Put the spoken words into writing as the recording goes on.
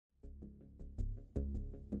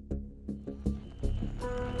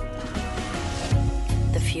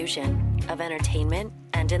fusion of entertainment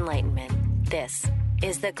and enlightenment. This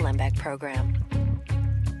is the Glenn Beck Program.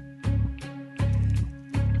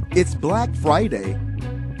 It's Black Friday,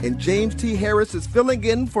 and James T. Harris is filling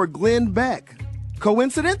in for Glenn Beck.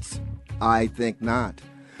 Coincidence? I think not.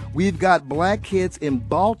 We've got black kids in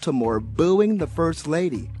Baltimore booing the First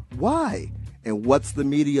Lady. Why? And what's the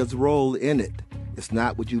media's role in it? It's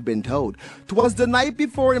not what you've been told. 'Twas the night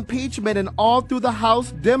before impeachment, and all through the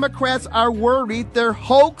House, Democrats are worried their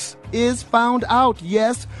hoax is found out.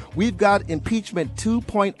 Yes, we've got impeachment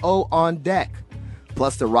 2.0 on deck.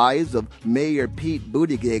 Plus the rise of Mayor Pete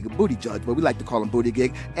Buttigieg, but we like to call him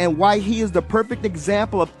Buttigieg, and why he is the perfect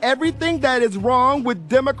example of everything that is wrong with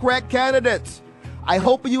Democrat candidates. I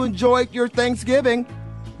hope you enjoyed your Thanksgiving,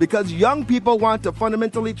 because young people want to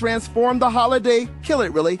fundamentally transform the holiday, kill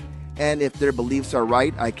it really. And if their beliefs are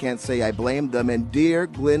right, I can't say I blame them. And dear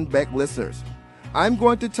Glenn Beck listeners, I'm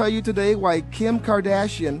going to tell you today why Kim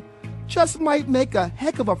Kardashian just might make a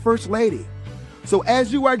heck of a first lady. So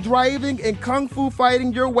as you are driving and kung fu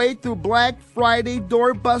fighting your way through Black Friday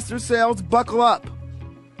doorbuster sales, buckle up.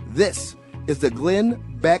 This is the Glenn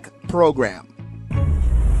Beck Program.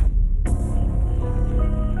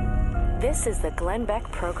 This is the Glenn Beck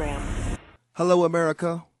Program. Hello,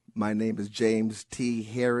 America. My name is James T.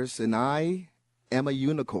 Harris, and I am a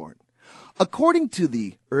unicorn. According to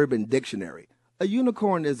the Urban Dictionary, a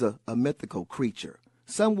unicorn is a mythical creature,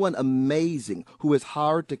 someone amazing who is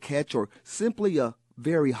hard to catch or simply a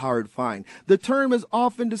very hard find. The term is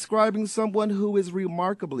often describing someone who is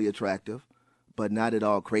remarkably attractive, but not at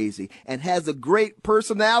all crazy, and has a great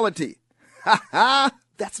personality. Ha ha!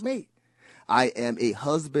 That's me. I am a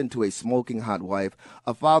husband to a smoking hot wife,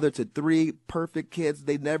 a father to 3 perfect kids.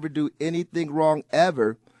 They never do anything wrong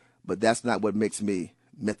ever, but that's not what makes me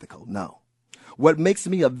mythical, no. What makes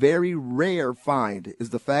me a very rare find is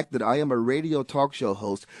the fact that I am a radio talk show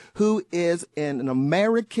host who is an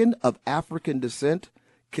American of African descent,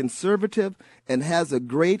 conservative, and has a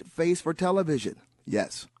great face for television.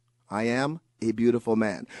 Yes, I am a beautiful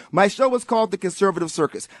man. My show is called The Conservative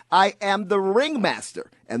Circus. I am the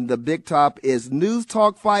ringmaster, and the big top is News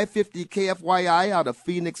Talk 550 KFYI out of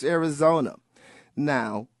Phoenix, Arizona.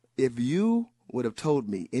 Now, if you would have told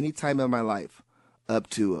me any time in my life up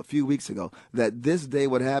to a few weeks ago that this day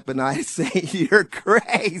would happen, I say you're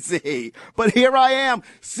crazy. But here I am,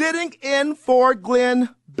 sitting in for Glenn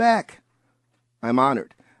Beck. I'm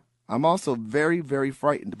honored. I'm also very, very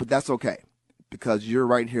frightened, but that's okay, because you're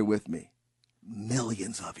right here with me.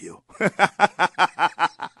 Millions of you.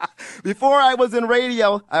 Before I was in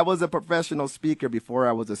radio, I was a professional speaker. Before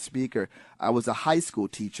I was a speaker, I was a high school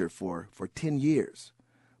teacher for 10 years.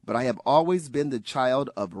 But I have always been the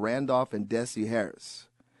child of Randolph and Desi Harris.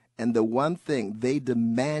 And the one thing they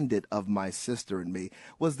demanded of my sister and me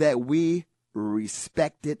was that we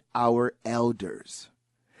respected our elders.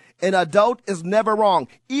 An adult is never wrong.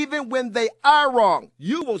 Even when they are wrong,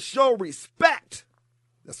 you will show respect.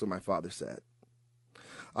 That's what my father said.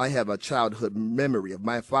 I have a childhood memory of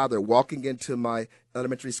my father walking into my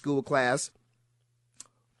elementary school class,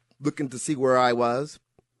 looking to see where I was.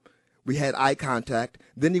 We had eye contact.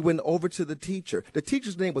 Then he went over to the teacher. The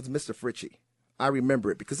teacher's name was Mr. Fritchie. I remember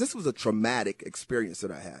it because this was a traumatic experience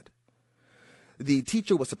that I had. The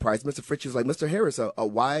teacher was surprised. Mr. Fritchie was like, Mr. Harris,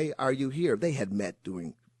 why are you here? They had met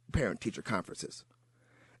during parent-teacher conferences.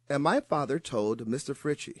 And my father told Mr.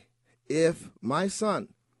 Fritchie, if my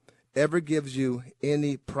son ever gives you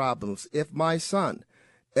any problems, if my son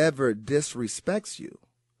ever disrespects you,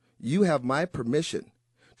 you have my permission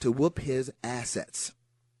to whoop his assets.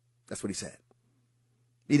 That's what he said.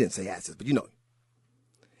 He didn't say assets, but you know.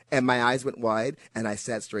 And my eyes went wide, and I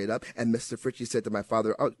sat straight up, and Mr. Fritchie said to my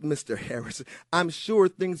father, oh, Mr. Harris, I'm sure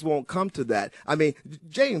things won't come to that. I mean,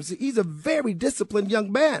 James, he's a very disciplined young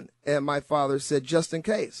man. And my father said, just in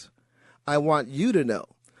case, I want you to know.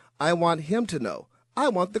 I want him to know. I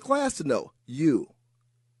want the class to know. You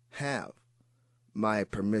have my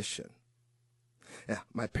permission. Yeah,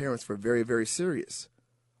 my parents were very, very serious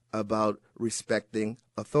about respecting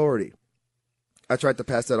authority. I tried to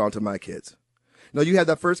pass that on to my kids. No, you have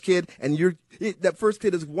that first kid, and that first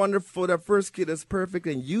kid is wonderful. That first kid is perfect,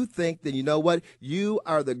 and you think that, you know what? You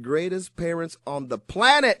are the greatest parents on the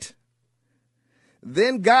planet.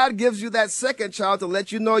 Then God gives you that second child to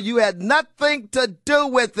let you know you had nothing to do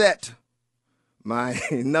with it. My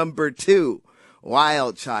number 2,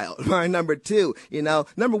 wild child. My number 2,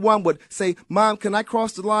 number 1 would say, Mom, can I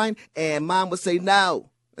cross the line? And Mom would say no.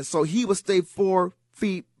 And so he would stay 4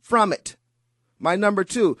 feet from it. My number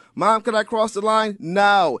 2, Mom, can I cross the line?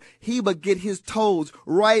 No. He would get his toes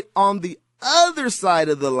right on the other side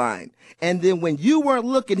of the line. And then when you weren't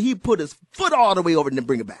looking, he put his foot all the way over and then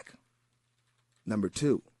bring it back. Number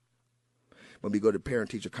two, when we go to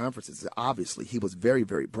parent-teacher conferences, obviously he was very,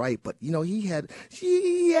 very bright, but,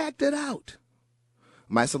 he acted out.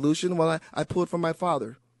 My solution, well, I pulled from my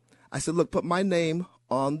father. I said, look, put my name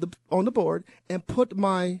on the board and put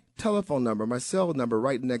my telephone number, my cell number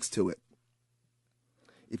right next to it.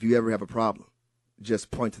 If you ever have a problem,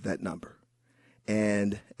 just point to that number.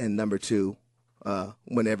 And number two,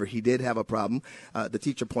 whenever he did have a problem, the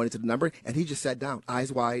teacher pointed to the number and he just sat down,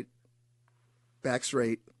 eyes wide, back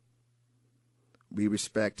straight. We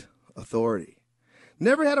respect authority.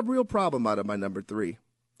 Never had a real problem out of my number three,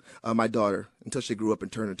 my daughter, until she grew up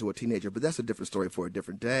and turned into a teenager. But that's a different story for a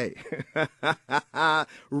different day.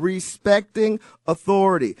 Respecting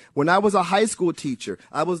authority. When I was a high school teacher,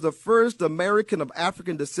 I was the first American of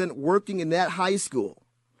African descent working in that high school.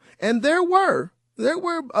 And there were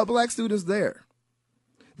black students there.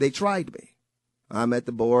 They tried me. I'm at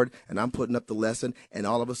the board and I'm putting up the lesson, and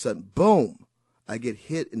all of a sudden, boom, I get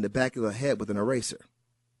hit in the back of the head with an eraser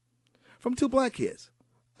from two black kids.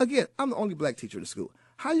 Again, I'm the only black teacher in the school.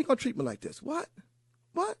 How are you going to treat me like this? What?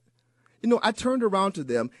 I turned around to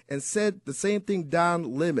them and said the same thing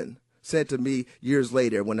Don Lemon said to me years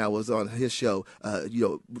later when I was on his show,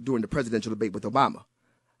 during the presidential debate with Obama.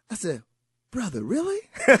 I said, brother, really?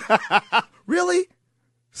 Really?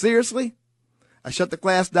 Seriously? I shut the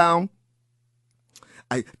class down.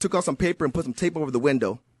 I took out some paper and put some tape over the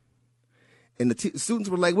window. And the students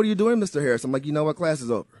were like, what are you doing, Mr. Harris? I'm like, you know what? Class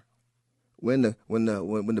is over. When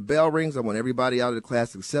the bell rings, I want everybody out of the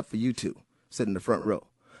class except for you two, sitting in the front row,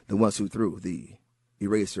 the ones who threw the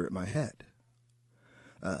eraser at my head.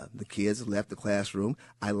 The kids left the classroom.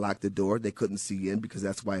 I locked the door. They couldn't see in because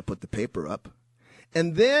that's why I put the paper up.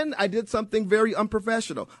 And then I did something very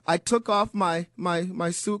unprofessional. I took off my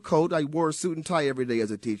suit coat. I wore a suit and tie every day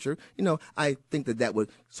as a teacher. I think that would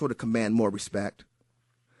sort of command more respect.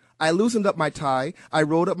 I loosened up my tie, I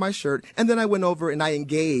rolled up my shirt, and then I went over and I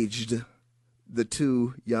engaged the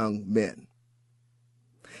two young men.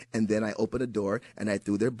 And then I opened a door and I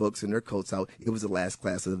threw their books and their coats out. It was the last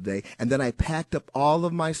class of the day. And then I packed up all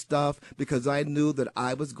of my stuff because I knew that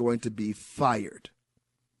I was going to be fired.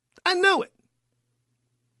 I knew it.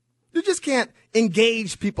 You just can't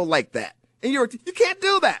engage people like that. And you can't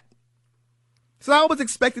do that. So I was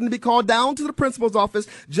expecting to be called down to the principal's office,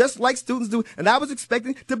 just like students do, and I was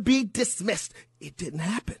expecting to be dismissed. It didn't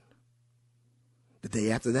happen. The day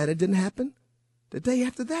after that, it didn't happen. The day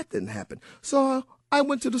after that didn't happen. So I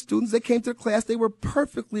went to the students. They came to the class. They were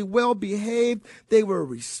perfectly well behaved. They were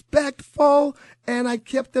respectful, and I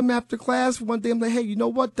kept them after class. One day, I'm like, hey, you know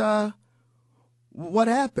what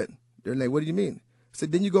happened? They're like, what do you mean? I said,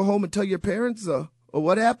 didn't you go home and tell your parents or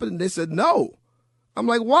what happened? And they said, no. I'm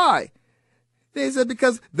like, why? They said,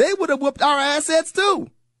 because they would have whooped our assets too.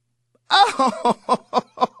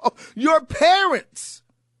 Oh, your parents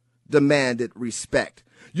demanded respect.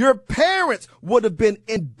 Your parents would have been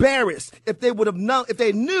embarrassed if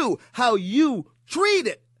they knew how you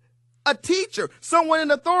treated a teacher, someone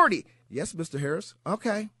in authority. Yes, Mr. Harris.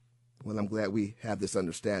 Okay. Well, I'm glad we have this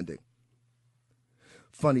understanding.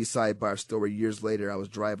 Funny sidebar story. Years later, I was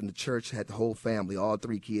driving to church, had the whole family, all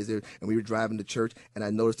three kids there, and we were driving to church, and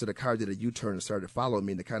I noticed that the car did a U-turn and started following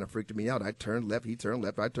me, and it kind of freaked me out. I turned left, he turned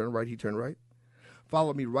left, I turned right, he turned right.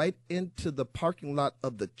 Followed me right into the parking lot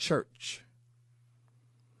of the church.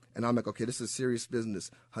 And I'm like, okay, this is serious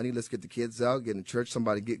business. Honey, let's get the kids out, get in church,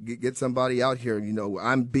 get somebody out here.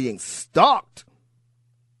 I'm being stalked.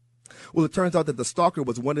 Well, it turns out that the stalker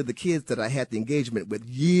was one of the kids that I had the engagement with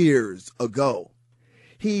years ago.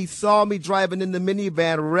 He saw me driving in the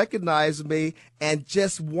minivan, recognized me, and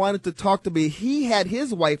just wanted to talk to me. He had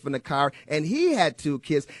his wife in the car, and he had two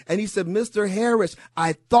kids. And he said, Mr. Harris,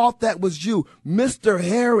 I thought that was you. Mr.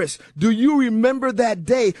 Harris, do you remember that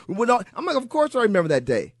day? I'm like, of course I remember that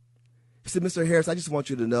day. He said, Mr. Harris, I just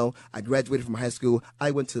want you to know I graduated from high school.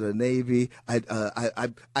 I went to the Navy.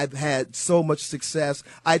 I've had so much success.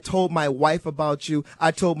 I told my wife about you.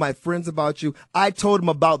 I told my friends about you. I told them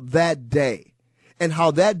about that day. And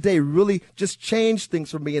how that day really just changed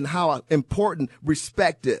things for me and how important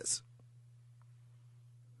respect is.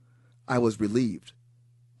 I was relieved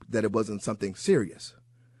that it wasn't something serious,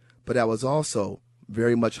 but I was also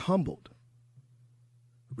very much humbled.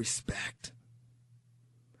 Respect.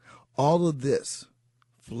 All of this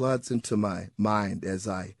floods into my mind as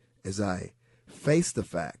I face the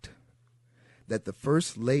fact that the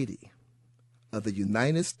First Lady of the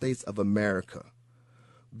United States of America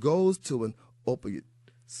goes to an opioid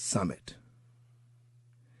summit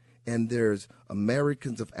and there's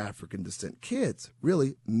Americans of African descent, kids,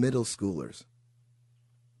 really middle schoolers.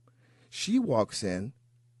 She walks in.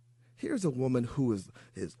 Here's a woman who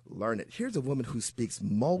is learned. Here's a woman who speaks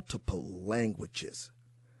multiple languages.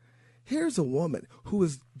 Here's a woman who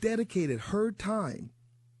has dedicated her time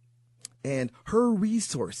and her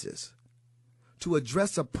resources to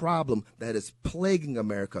address a problem that is plaguing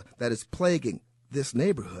America, that is plaguing this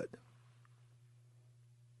neighborhood.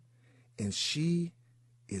 And she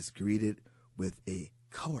is greeted with a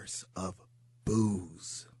course of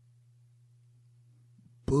boos.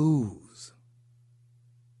 Boos.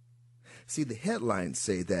 See, the headlines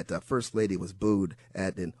say that First Lady was booed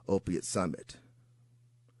at an opiate summit.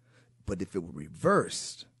 But if it were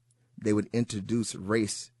reversed, they would introduce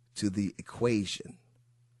race to the equation.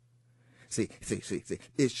 See.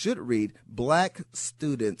 It should read, Black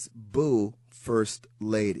students boo First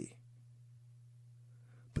Lady.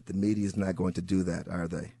 But the media is not going to do that, are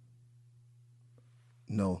they?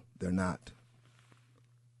 No, they're not.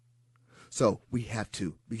 So we have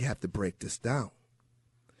to break this down,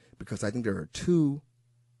 because I think there are two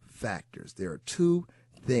factors. There are two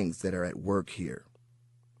things that are at work here.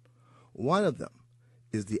 One of them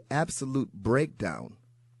is the absolute breakdown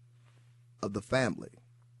of the family.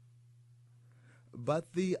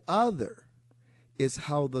 But the other is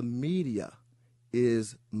how the media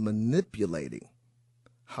is manipulating,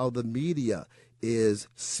 how the media is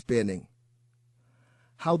spinning,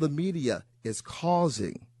 how the media is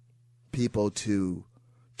causing people to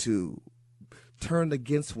turn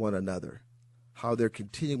against one another, how they're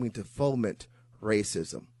continuing to foment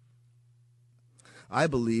racism. I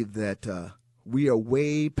believe that we are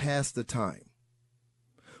way past the time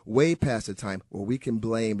where we can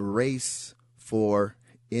blame race for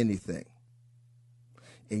anything.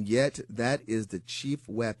 And yet that is the chief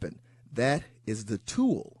weapon. That is the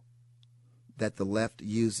tool that the left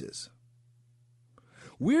uses.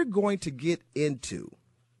 We're going to get into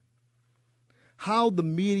how the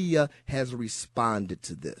media has responded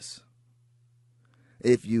to this.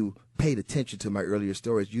 If you paid attention to my earlier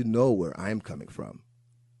stories, you know where I'm coming from.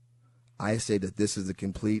 I say that this is a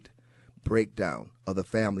complete breakdown of the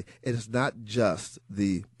family. It is not just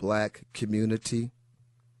the Black community.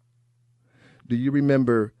 Do you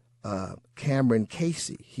remember Cameron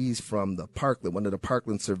Casey? He's from the Parkland, one of the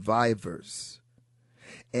Parkland survivors.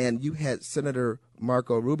 And you had Senator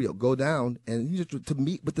Marco Rubio go down and to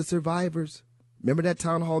meet with the survivors. Remember that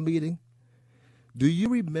town hall meeting? Do you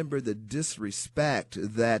remember the disrespect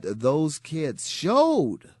that those kids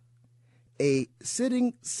showed a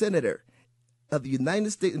sitting senator of the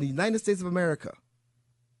United States, in the United States of America?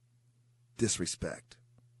 Disrespect.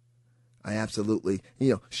 I absolutely,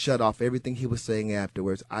 shut off everything he was saying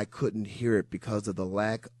afterwards. I couldn't hear it because of the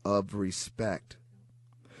lack of respect.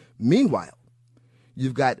 Meanwhile,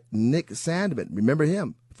 you've got Nick Sandman. Remember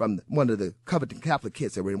him from one of the Covington Catholic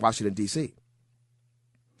kids that were in Washington, D.C.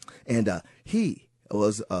 And he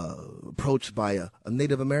was approached by a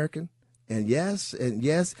Native American. And yes,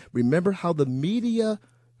 remember how the media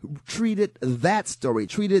treated that story,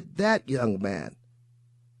 treated that young man.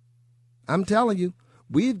 I'm telling you,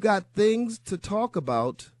 we've got things to talk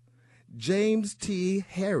about. James T.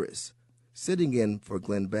 Harris, sitting in for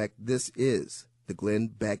Glenn Beck. This is the Glenn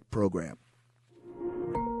Beck Program.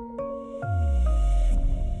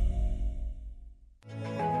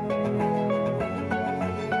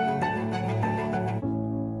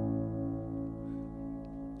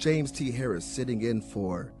 James T. Harris sitting in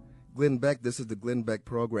for Glenn Beck. This is the Glenn Beck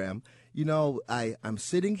Program. I'm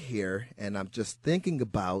sitting here and I'm just thinking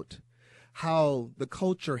about how the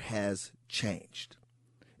culture has changed.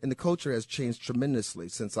 And the culture has changed tremendously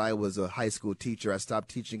since I was a high school teacher. I stopped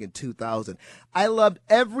teaching in 2000. I loved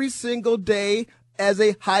every single day as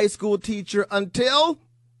a high school teacher until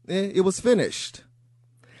it was finished.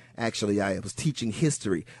 Actually, I was teaching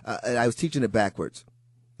history. I was teaching it backwards.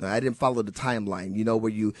 I didn't follow the timeline,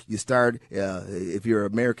 where you start, if you're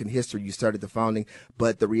American history, you start at the founding,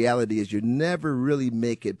 but the reality is you never really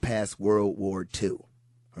make it past World War II,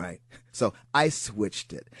 right? So I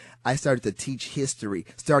switched it. I started to teach history,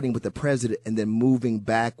 starting with the president and then moving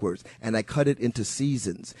backwards, and I cut it into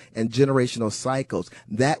seasons and generational cycles.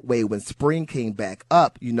 That way, when spring came back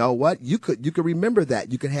up, you know what? You could remember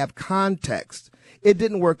that. You could have context. It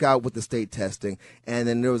didn't work out with the state testing, and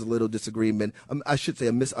then there was a little disagreement. I should say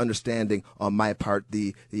a misunderstanding on my part.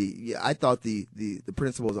 I thought the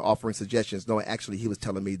principal was offering suggestions. No, actually, he was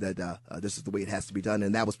telling me that this is the way it has to be done,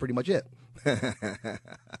 and that was pretty much it.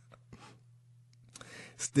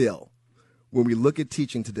 Still, when we look at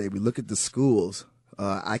teaching today, we look at the schools,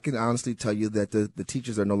 I can honestly tell you that the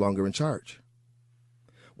teachers are no longer in charge.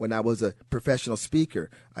 when I was a professional speaker.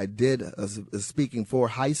 I did speaking for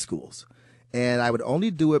high schools, and I would only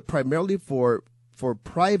do it primarily for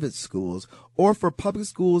private schools or for public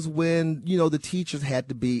schools when, the teachers had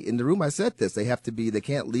to be in the room. I said this, they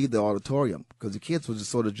can't leave the auditorium because the kids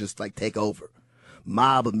will just like take over.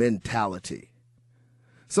 Mob mentality.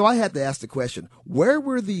 So I had to ask the question, where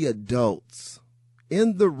were the adults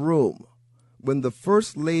in the room when the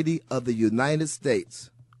First Lady of the United States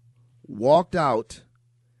walked out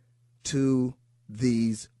to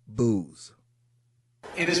these boos?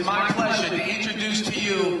 It is my pleasure to introduce to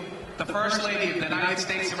you the First Lady of the United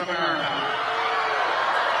States of America.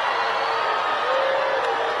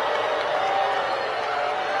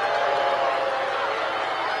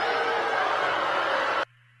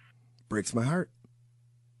 Breaks my heart.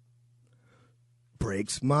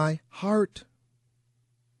 Breaks my heart.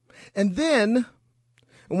 And then,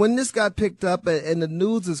 when this got picked up and the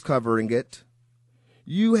news is covering it,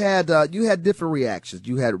 you had different reactions.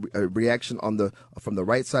 You had a reaction from the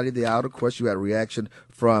right side of the aisle. Of course, you had a reaction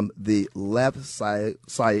from the left side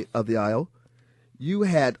of the aisle. You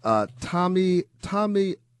had Tomi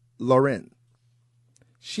Lahren.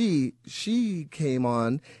 She came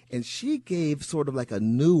on and she gave sort of like a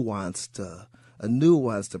nuanced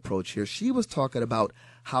approach here. She was talking about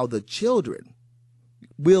how the children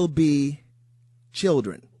will be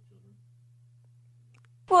children.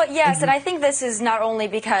 Well, yes, and I think this is not only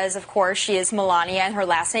because, of course, she is Melania and her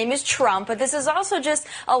last name is Trump, but this is also just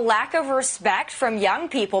a lack of respect from young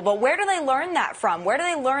people. But where do they learn that from? Where do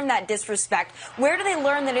they learn that disrespect? Where do they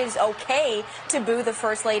learn that it is okay to boo the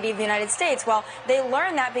First Lady of the United States? Well, they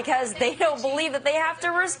learn that because they don't believe that they have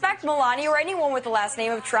to respect Melania or anyone with the last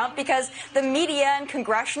name of Trump, because the media and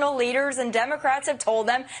congressional leaders and Democrats have told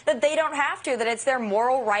them that they don't have to, that it's their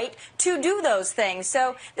moral right to do those things.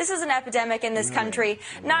 So this is an epidemic in this country.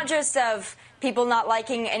 Not just of people not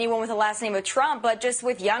liking anyone with the last name of Trump, but just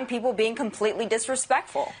with young people being completely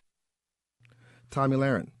disrespectful. Tomi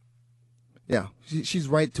Lahren. Yeah, she's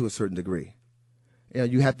right to a certain degree.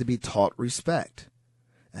 You have to be taught respect.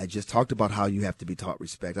 I just talked about how you have to be taught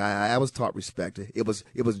respect. I was taught respect. It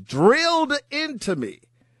was drilled into me.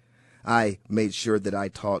 I made sure that I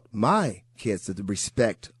taught my kids to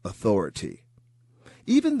respect authority,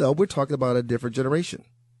 even though we're talking about a different generation.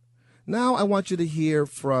 Now I want you to hear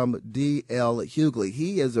from D.L. Hughley.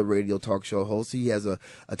 He is a radio talk show host. He has a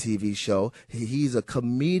TV show. He's a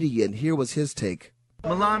comedian. Here was his take.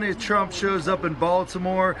 Melania Trump shows up in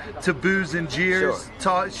Baltimore to boos and jeers.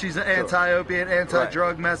 Sure. She's an anti-opiate,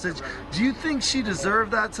 anti-drug message. Do you think she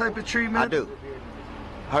deserved that type of treatment? I do.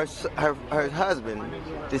 Her husband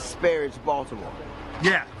disparaged Baltimore.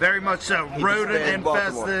 Yeah, very much so. Rodent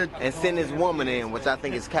infested. And send his woman in, which I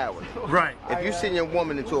think is cowardly. Right. If you send your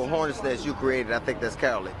woman into a hornet's nest you created, I think that's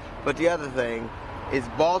cowardly. But the other thing is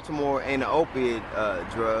Baltimore ain't an opiate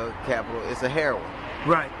drug capital. It's a heroin.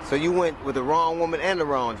 Right. So you went with the wrong woman and the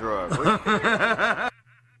wrong drug.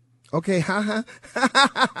 Okay, that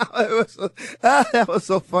was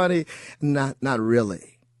so funny. Not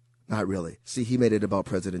really. Not really. See, he made it about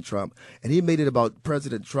President Trump, and he made it about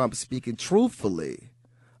President Trump speaking truthfully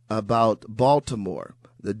about Baltimore,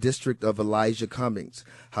 the district of Elijah Cummings,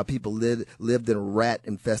 how people lived in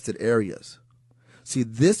rat-infested areas. See,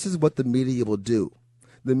 this is what the media will do.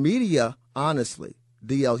 The media, honestly,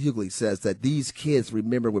 D.L. Hughley says that these kids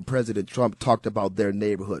remember when President Trump talked about their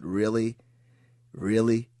neighborhood. Really?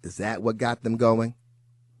 Really? Is that what got them going?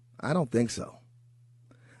 I don't think so.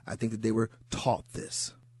 I think that they were taught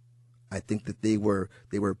this. I think that they were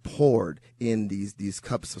poured in these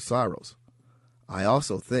cups of sorrows. I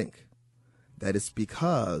also think that it's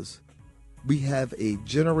because we have a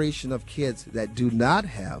generation of kids that do not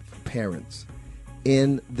have parents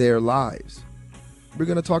in their lives. We're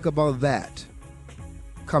going to talk about that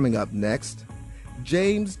coming up next.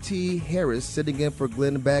 James T. Harris sitting in for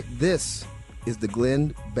Glenn Beck. This is the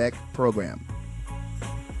Glenn Beck Program.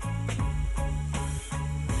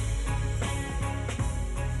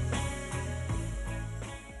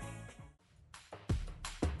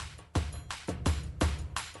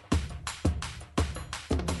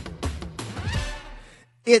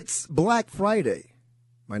 It's Black Friday.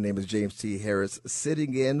 My name is James T. Harris,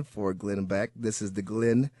 sitting in for Glenn Beck. This is the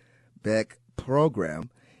Glenn Beck Program.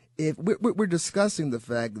 If we're discussing the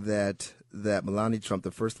fact that Melania Trump,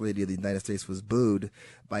 the First Lady of the United States, was booed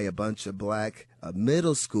by a bunch of black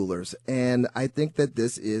middle schoolers, and I think that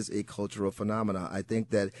this is a cultural phenomenon. I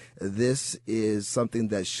think that this is something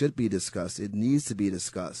that should be discussed. It needs to be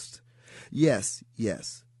discussed. Yes.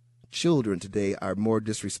 Children today are more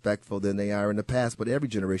disrespectful than they are in the past, but every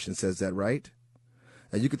generation says that, right?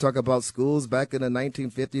 And you could talk about schools back in the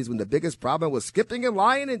 1950s when the biggest problem was skipping and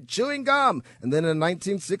lying and chewing gum. And then in the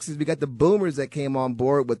 1960s, we got the boomers that came on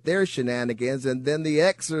board with their shenanigans, and then the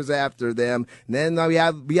Xers after them. And then now we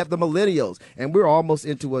have the millennials, and we're almost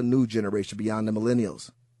into a new generation beyond the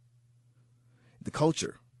millennials. The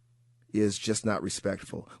culture is just not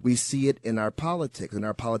respectful. We see it in our politics, and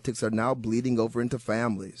our politics are now bleeding over into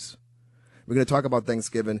families. We're going to talk about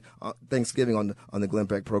Thanksgiving on the Glenn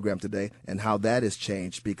Beck program today, and how that has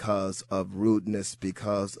changed because of rudeness,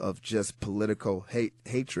 because of just political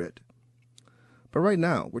hatred. But right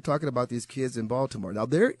now, we're talking about these kids in Baltimore. Now,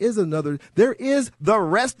 there is the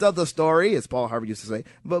rest of the story, as Paul Harvey used to say.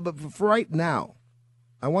 But for right now,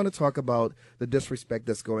 I want to talk about the disrespect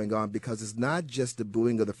that's going on, because it's not just the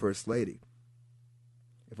booing of the First Lady.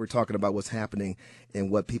 If we're talking about what's happening in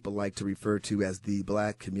what people like to refer to as the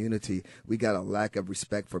black community, we got a lack of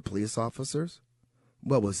respect for police officers.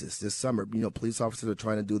 What was this summer? Police officers are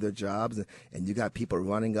trying to do their jobs, and you got people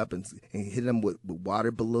running up and hitting them with water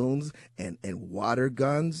balloons and water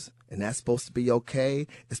guns, and that's supposed to be okay.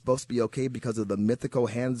 It's supposed to be okay because of the mythical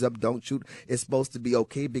hands up, don't shoot. It's supposed to be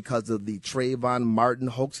okay because of the Trayvon Martin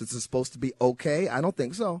hoax. It's supposed to be okay. I don't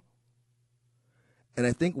think so. And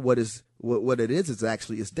I think what it is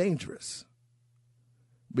actually dangerous.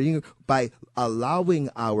 By allowing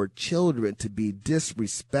our children to be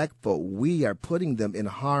disrespectful, we are putting them in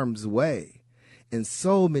harm's way in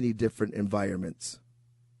so many different environments.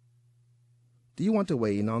 Do you want to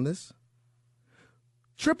weigh in on this?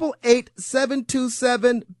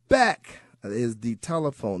 888-727-BECK is the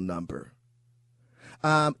telephone number.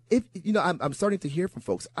 I'm starting to hear from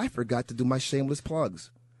folks. I forgot to do my shameless plugs.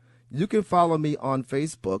 You can follow me on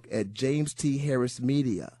Facebook at James T. Harris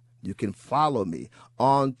Media. You can follow me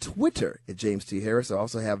on Twitter at James T. Harris. I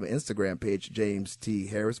also have an Instagram page, James T.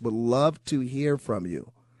 Harris. Would love to hear from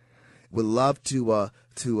you. Would love to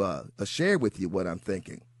share with you what I'm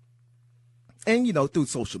thinking. And, through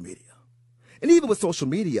social media. And even with social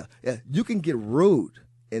media, you can get rude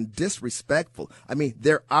and disrespectful. I mean,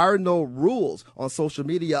 there are no rules on social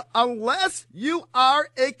media unless you are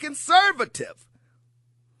a conservative.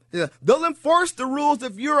 Yeah, they'll enforce the rules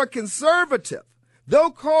if you're a conservative.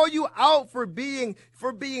 They'll call you out for being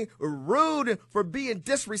rude and for being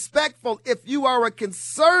disrespectful if you are a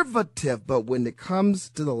conservative. But when it comes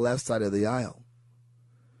to the left side of the aisle,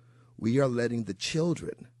 we are letting the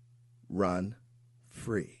children run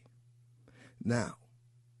free. Now,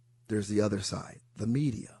 there's the other side, the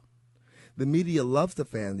media. The media loves to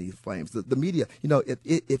fan these flames. The media,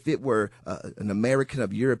 if it were an American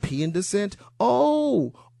of European descent,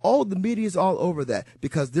 the media is all over that,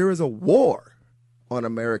 because there is a war on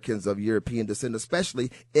Americans of European descent, especially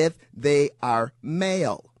if they are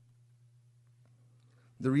male.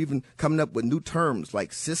 They're even coming up with new terms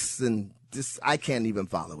like cis and this. I can't even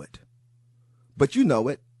follow it. But you know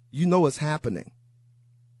it. You know what's happening.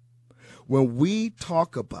 When we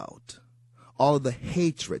talk about all of the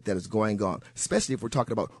hatred that is going on, especially if we're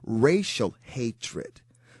talking about racial hatred,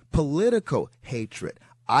 political hatred,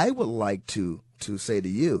 I would like to say to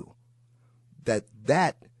you that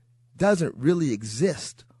doesn't really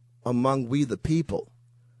exist among we the people.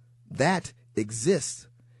 That exists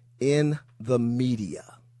in the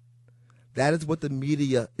media. That is what the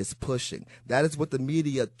media is pushing. That is what the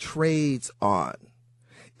media trades on.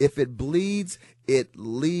 If it bleeds, it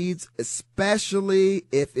leads, especially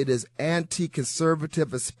if it is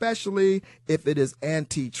anti-conservative, especially if it is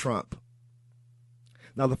anti-Trump.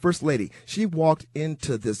 Now, the First Lady, she walked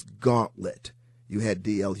into this gauntlet. You had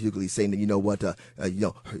D.L. Hughley saying that,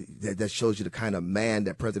 that shows you the kind of man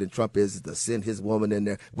that President Trump is to send his woman in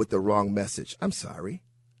there with the wrong message. I'm sorry.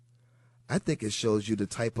 I think it shows you the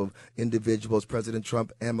type of individuals President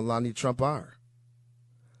Trump and Melania Trump are.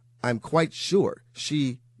 I'm quite sure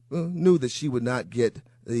she knew that she would not get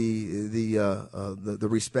the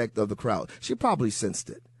respect of the crowd. She probably sensed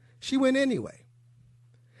it. She went anyway.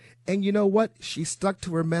 And you know what? She stuck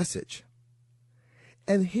to her message.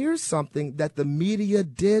 And here's something that the media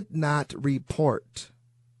did not report.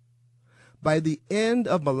 By the end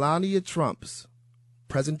of Melania Trump's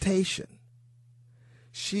presentation,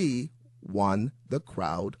 she won the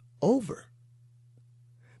crowd over.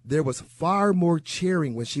 There was far more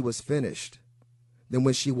cheering when she was finished than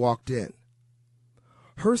when she walked in.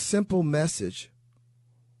 Her simple message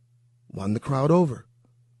won the crowd over.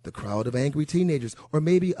 The crowd of angry teenagers, or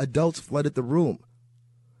maybe adults flooded the room.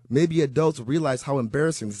 Maybe adults realized how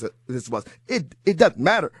embarrassing this was. It doesn't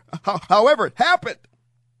matter. However it happened.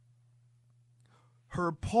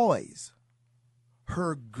 Her poise,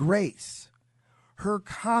 her grace, her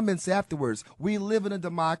comments afterwards. We live in a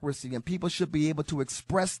democracy and people should be able to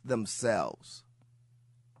express themselves.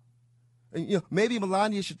 And, maybe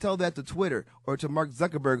Melania should tell that to Twitter or to Mark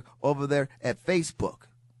Zuckerberg over there at Facebook.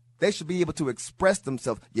 They should be able to express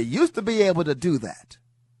themselves. You used to be able to do that.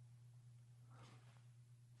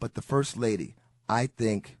 But the First Lady, I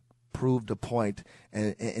think, proved a point.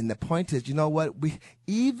 And the point is, you know what?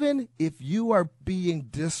 Even if you are being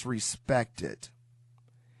disrespected,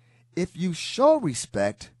 if you show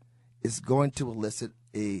respect, it's going to elicit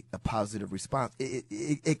a positive response.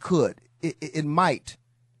 It could. It might.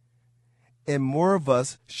 And more of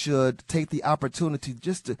us should take the opportunity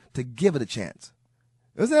just to give it a chance.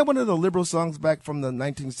 Isn't that one of the liberal songs back from the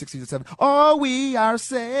 1960s or 70s? All we are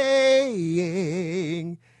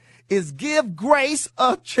saying is give grace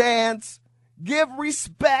a chance, give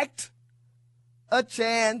respect a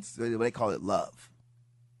chance. They call it love.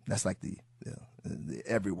 That's like the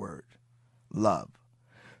every word, love.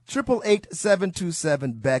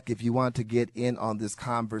 888-727 Beck. If you want to get in on this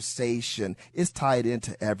conversation, it's tied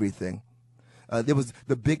into everything. There was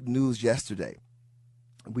the big news yesterday.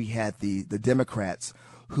 We had the Democrats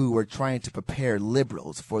who were trying to prepare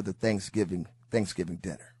liberals for the Thanksgiving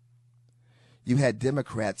dinner. You had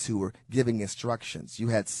Democrats who were giving instructions. You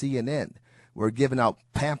had CNN who were giving out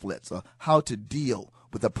pamphlets on how to deal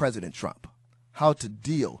with President Trump, how to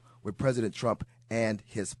deal with President Trump and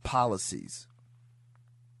his policies.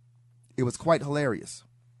 It was quite hilarious.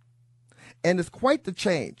 And it's quite the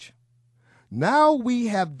change. Now we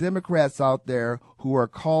have Democrats out there who are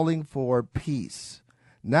calling for peace.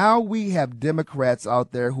 Now we have Democrats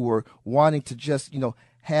out there who are wanting to just,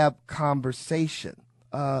 have conversation.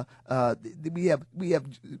 We have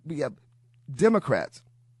Democrats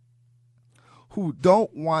who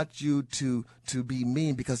don't want you to be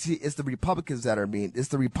mean, because it's the Republicans that are mean. It's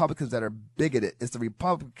the Republicans that are bigoted. It's the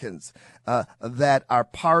Republicans that are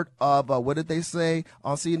part of, what did they say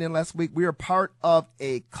on CNN last week? We are part of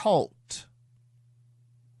a cult.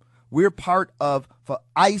 We're part of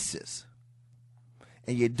ISIS.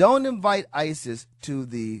 And you don't invite ISIS to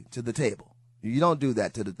the table. You don't do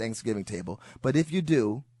that to the Thanksgiving table. But if you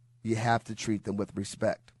do, you have to treat them with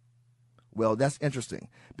respect. Well, that's interesting,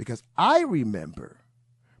 because I remember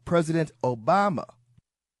President Obama.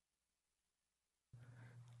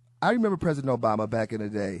 Back in the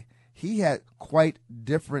day. He had quite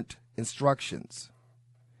different instructions.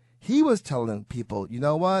 He was telling people, you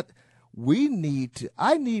know what?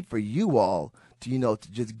 I need for you all to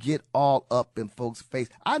just get all up in folks' face.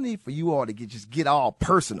 I need for you all to get all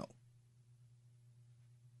personal.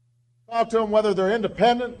 Talk to them whether they're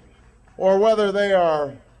independent or whether they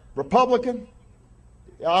are Republican.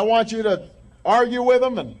 I want you to argue with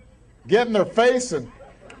them and get in their face. And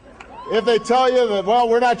if they tell you that, well,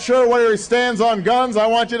 we're not sure where he stands on guns, I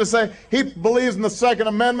want you to say he believes in the Second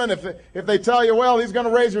Amendment. If they tell you, well, he's going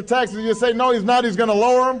to raise your taxes, you say, no, he's not, he's going to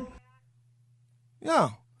lower them. Yeah,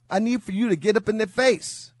 I need for you to get up in their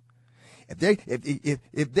face.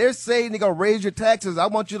 If they're saying they're going to raise your taxes, I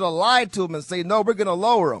want you to lie to them and say, no, we're going to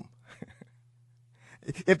lower them.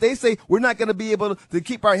 If they say we're not going to be able to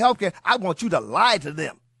keep our health care, I want you to lie to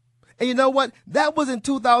them. And you know what? That was in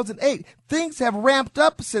 2008. Things have ramped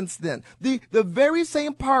up since then. The very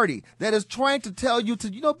same party that is trying to tell you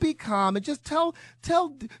to, be calm and just tell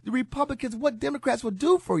the Republicans what Democrats will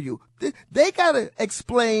do for you. They got to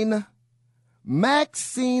explain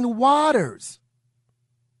Maxine Waters.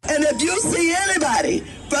 And if you see anybody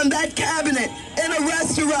from that cabinet in a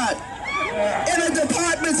restaurant, in a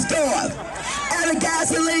department store, at a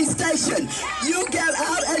gasoline station, you get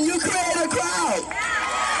out and you create a crowd.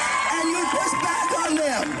 And you push back on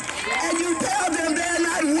them. And you tell them they're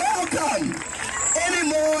not welcome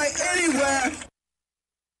anymore, anywhere.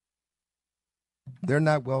 They're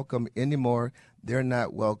not welcome anymore. They're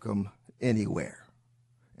not welcome anywhere.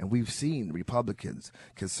 And we've seen Republicans,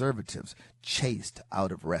 conservatives chased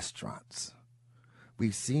out of restaurants.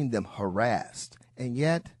 We've seen them harassed. And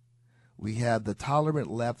yet we have the tolerant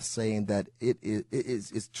left saying that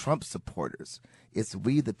it's Trump supporters. It's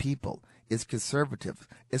we the people. It's conservatives.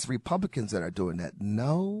 It's Republicans that are doing that.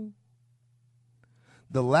 No.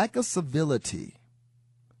 The lack of civility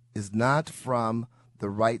is not from the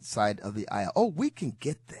right side of the aisle. Oh, we can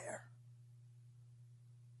get there.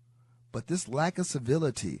 But this lack of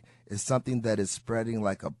civility is something that is spreading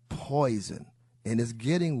like a poison, and it's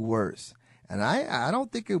getting worse. And I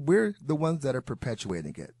don't think we're the ones that are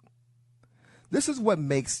perpetuating it. This is what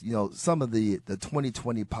makes, some of the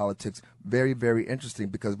 2020 politics very, very interesting,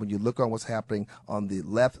 because when you look on what's happening on the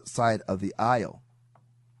left side of the aisle,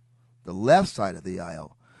 the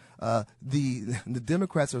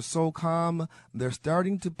Democrats are so calm, they're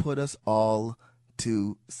starting to put us all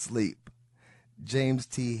to sleep. James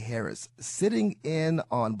T. Harris, sitting in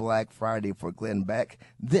on Black Friday for Glenn Beck.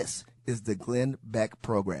 This is the Glenn Beck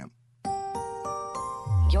Program.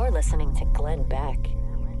 You're listening to Glenn Beck.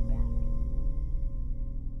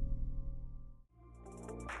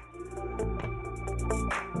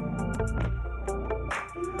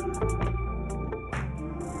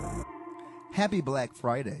 Happy Black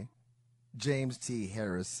Friday. James T.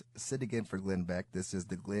 Harris, sitting in for Glenn Beck. This is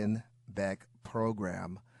the Glenn Beck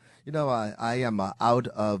Program. You know, I am out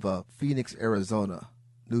of Phoenix, Arizona.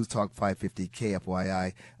 News Talk 550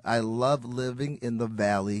 KFYI. I love living in the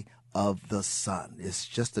Valley of the Sun. It's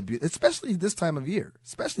just a beautiful, especially this time of year.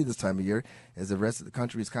 Especially this time of year, as the rest of the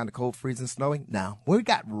country is kind of cold, freezing, snowing. Now, we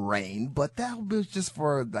got rain, but that was just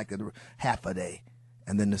for like a half a day.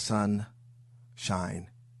 And then the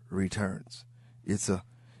sunshine returns. It's a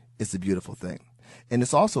beautiful thing. And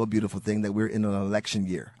it's also a beautiful thing that we're in an election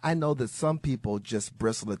year. I know that some people just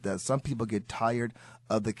bristle at that. Some people get tired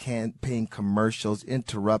of the campaign commercials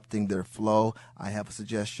interrupting their flow. I have a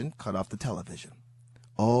suggestion: cut off the television.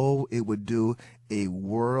 Oh, it would do a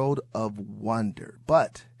world of wonder.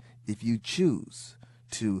 But if you choose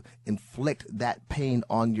to inflict that pain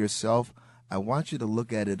on yourself, I want you to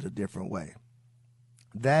look at it a different way.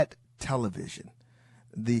 That television,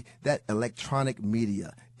 that electronic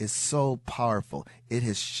media is so powerful. It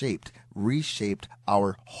has reshaped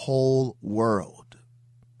our whole world.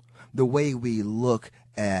 The way we look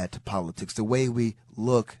at politics, the way we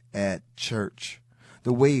look at church,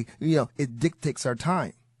 the way, it dictates our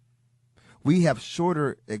time. We have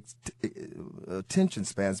shorter attention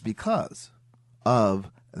spans because of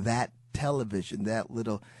that television, that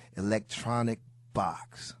little electronic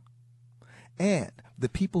box. And the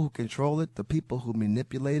people who control it, the people who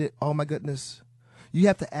manipulate it, oh my goodness, you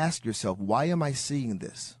have to ask yourself, why am I seeing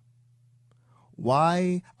this?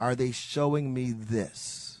 Why are they showing me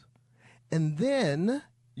this? And then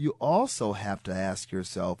you also have to ask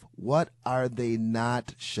yourself, what are they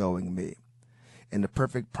not showing me? And the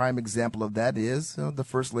perfect prime example of that is the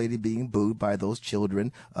First Lady being booed by those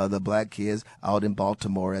children, the black kids out in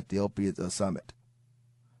Baltimore at the Opiate Summit.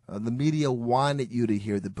 The media wanted you to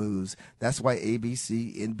hear the boos. That's why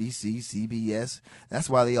ABC, NBC, CBS, that's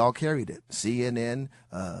why they all carried it. CNN,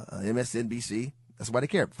 MSNBC, that's why they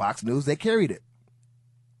carried it. Fox News, they carried it.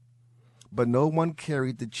 But no one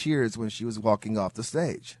carried the cheers when she was walking off the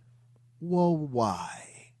stage. Well,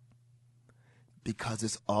 why? Because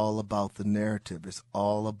it's all about the narrative. It's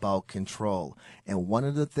all about control. And one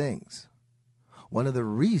of the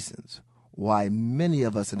reasons why many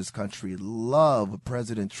of us in this country love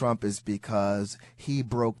President Trump is because he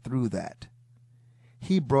broke through that.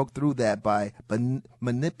 He broke through that by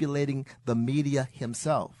manipulating the media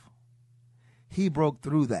himself. He broke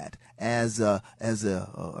through that as a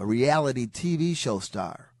reality TV show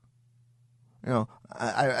star.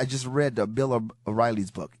 I just read Bill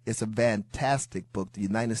O'Reilly's book. It's a fantastic book, The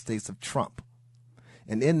United States of Trump.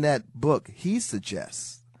 And in that book, he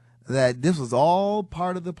suggests that this was all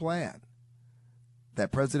part of the plan.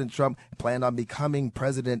 That President Trump planned on becoming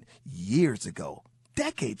president years ago,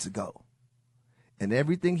 decades ago. And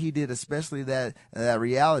everything he did, especially that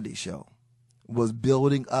reality show, was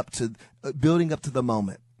building up to the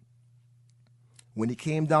moment. When he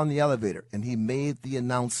came down the elevator and he made the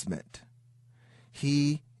announcement,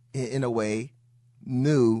 he, in a way,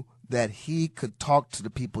 knew that he could talk to the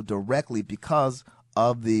people directly because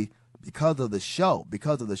of the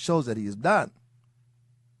shows that he has done.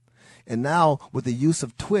 And now with the use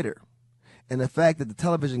of Twitter and the fact that the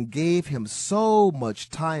television gave him so much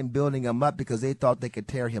time building him up because they thought they could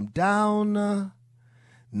tear him down,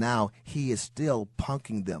 now he is still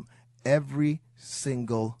punking them every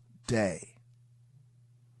single day.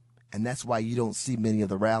 And that's why you don't see many of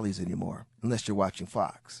the rallies anymore unless you're watching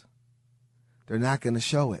Fox. They're not going to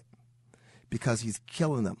show it because he's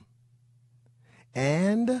killing them.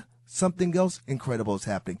 And something else incredible is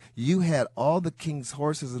happening. You had all the king's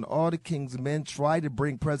horses and all the king's men try to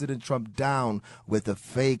bring President Trump down with the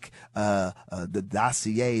fake, the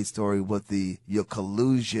dossier story with your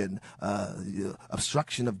collusion,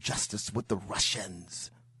 obstruction of justice with the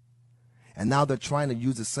Russians. And now they're trying to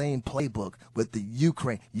use the same playbook with the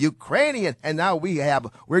Ukrainian. And now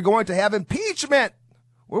we're going to have impeachment.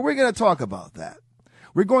 Well, we're going to talk about that.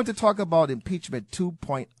 We're going to talk about impeachment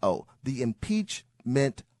 2.0, the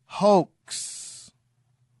impeachment hoax.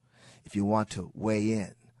 If you want to weigh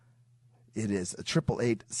in, it is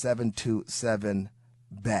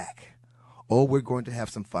 888-727-BECK. Oh, we're going to have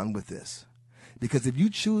some fun with this. Because if you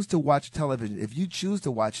choose to watch television, if you choose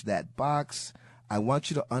to watch that box, I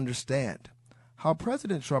want you to understand how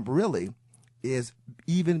President Trump really is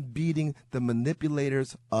even beating the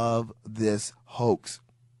manipulators of this hoax.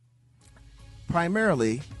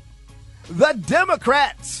 Primarily, the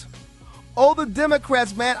Democrats. Oh, the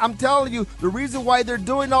Democrats, man, I'm telling you, the reason why they're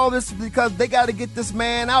doing all this is because they got to get this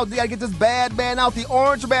man out. They got to get this bad man out, the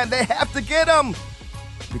orange man. They have to get him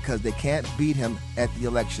because they can't beat him at the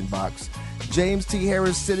election box. James T.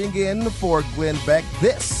 Harris sitting in for Glenn Beck.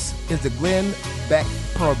 This is the Glenn Beck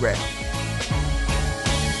Program.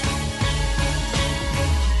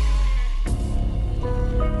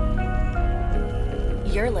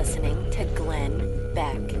 You're listening to Glenn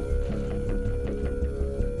Beck.